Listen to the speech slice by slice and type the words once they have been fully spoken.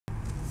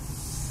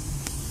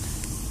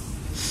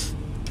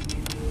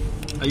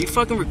Are you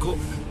fucking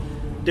recording?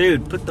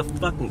 Dude, put the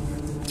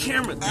fucking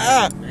camera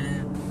down,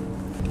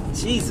 man.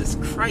 Jesus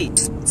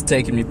Christ. It's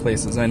taking me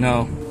places, I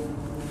know.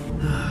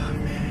 Oh,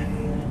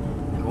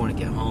 man. I want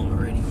to get home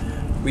already,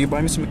 man. Will you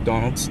buy me some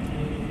McDonald's?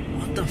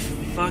 What the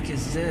fuck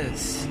is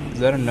this? Is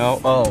that a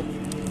no? Oh.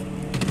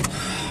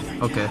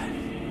 Okay.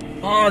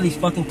 Oh, these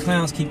fucking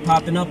clowns keep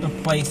popping up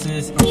in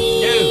places.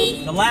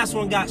 Dude, the last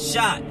one got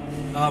shot.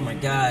 Oh my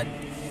god.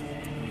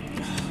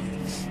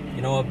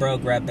 You know what, bro?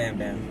 Grab Bam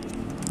Bam.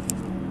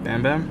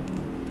 Bam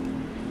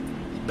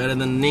Bam? Better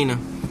than Nina.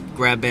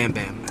 Grab Bam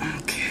Bam.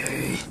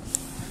 Okay.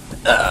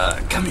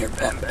 Come here,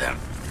 Bam Bam.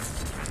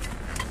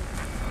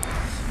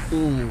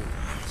 Ooh.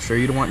 Sure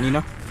you don't want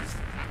Nina?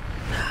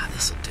 Nah,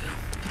 this'll do.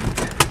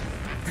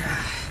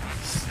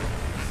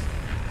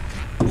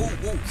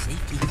 Ooh,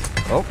 safety.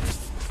 Oh.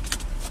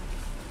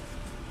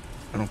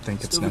 I don't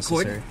think it's Still necessary.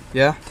 recording?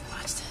 Yeah?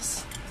 Watch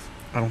this.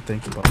 I don't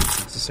think it's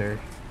necessary.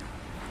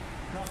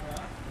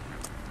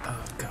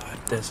 Oh god,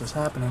 this is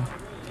happening.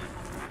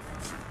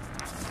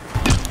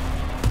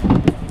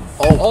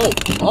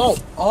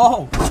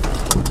 Oh!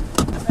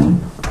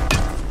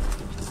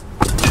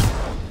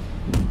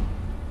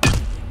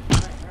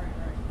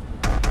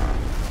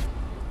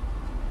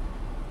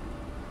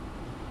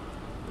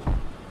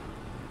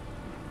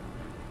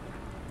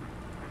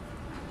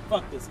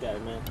 Fuck this guy,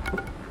 man.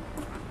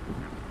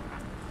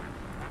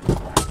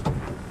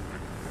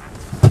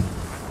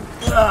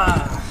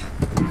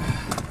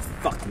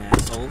 Fucking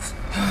assholes.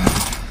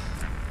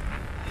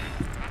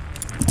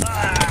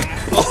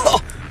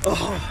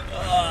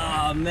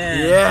 Oh,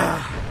 man.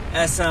 Yeah.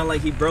 That sounded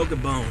like he broke a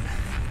bone.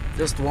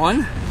 Just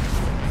one?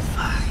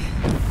 Fuck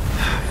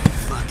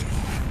it.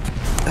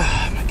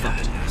 Oh my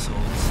god.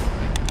 Assholes.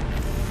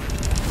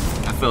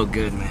 I felt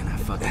good, man. I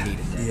fucking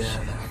needed that Yeah,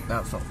 shit.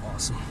 that felt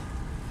awesome.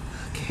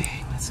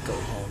 Okay, let's go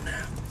home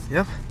now.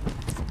 Yep.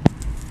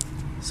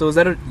 So is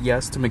that a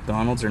yes to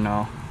McDonald's or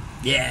no?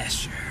 Yeah,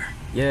 sure.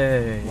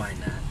 Yay. Why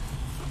not?